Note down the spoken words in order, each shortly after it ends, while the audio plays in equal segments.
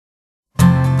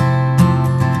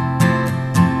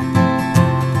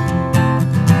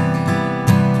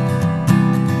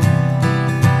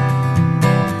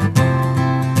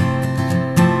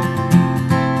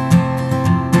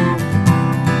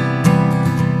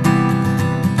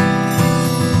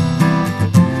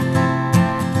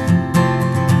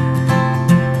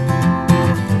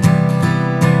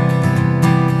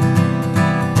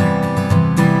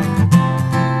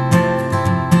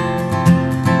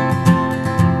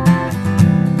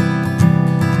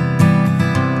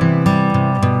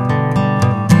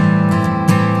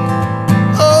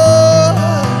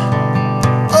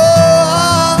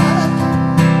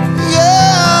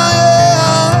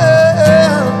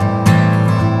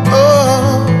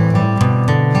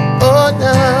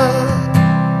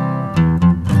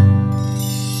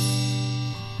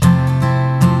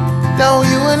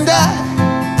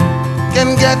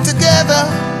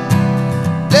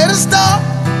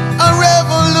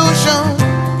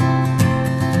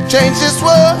change this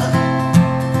world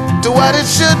to what it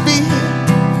should be,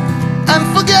 and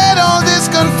forget all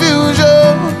this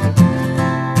confusion.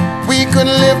 We could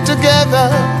live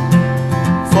together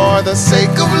for the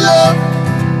sake of love.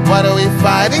 What are we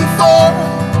fighting for?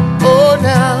 Oh,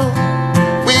 now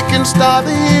we can start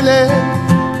the healing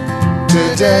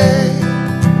today.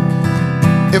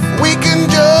 If we can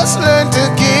just learn to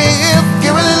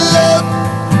give a little love,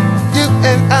 you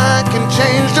and I can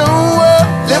change the world.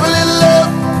 Live a little love,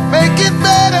 make it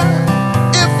better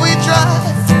if we try.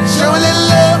 Show a little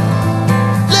love,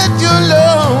 let your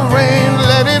love rain,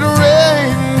 let it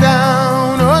rain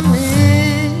down on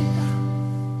me.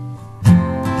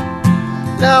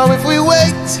 Now if we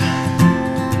wait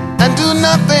and do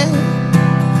nothing,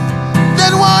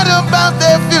 then what about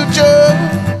their future?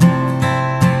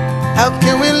 How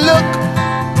can we look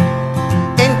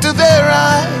into their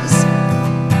eyes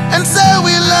and say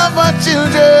we love our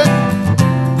children?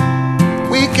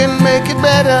 We can make it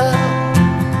better.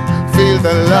 Feel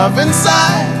the love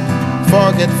inside,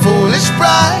 forget foolish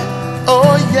pride.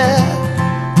 Oh yeah,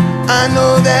 I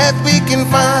know that we can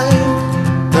find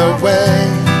the way.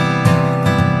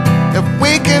 If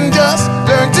we can just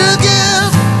learn to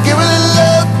give a little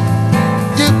love,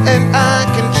 you and I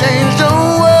can change the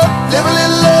world. Live a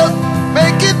little love,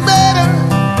 make it better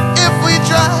if we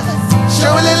try.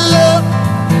 Show a little love,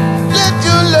 let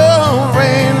your love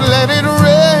rain, let it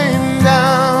rain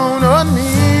down on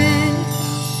me.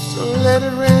 So let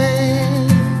it rain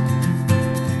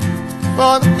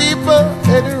for the people,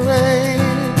 let it rain.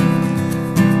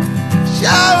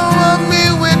 Shower me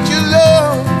with your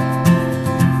love,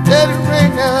 let it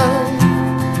rain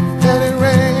down, let it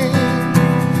rain.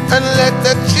 And let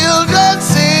the children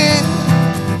sing.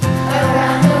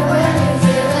 Around the world we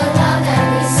feel the love that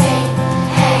we sing.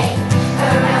 Hey,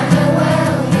 around the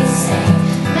world we sing.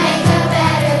 Make a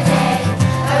better day.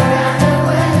 Around the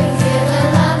world we feel the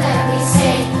love that we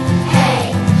sing.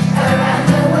 Hey, around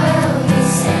the world we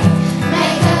sing.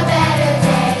 Make a better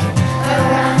day.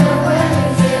 Around the world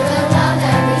we feel the love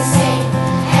that we sing.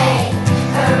 Hey,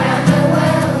 around the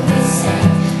world we sing.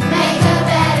 Make a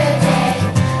better day.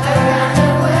 Around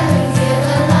the world we feel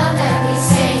the love that we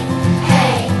sing.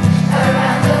 Hey,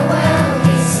 around the world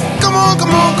we sing. Come on,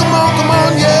 come on, come on, come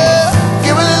on, yeah.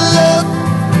 Give a little love.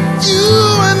 You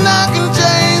and I can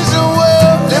change the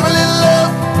world. Live a little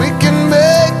love, we can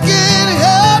make it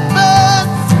happen.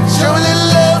 Show a little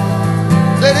love,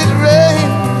 let it rain.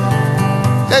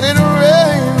 Let it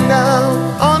rain down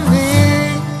on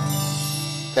me.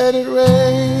 Let it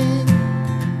rain.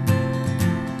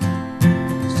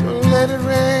 So let it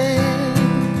rain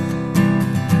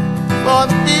for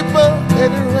the people,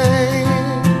 let it rain.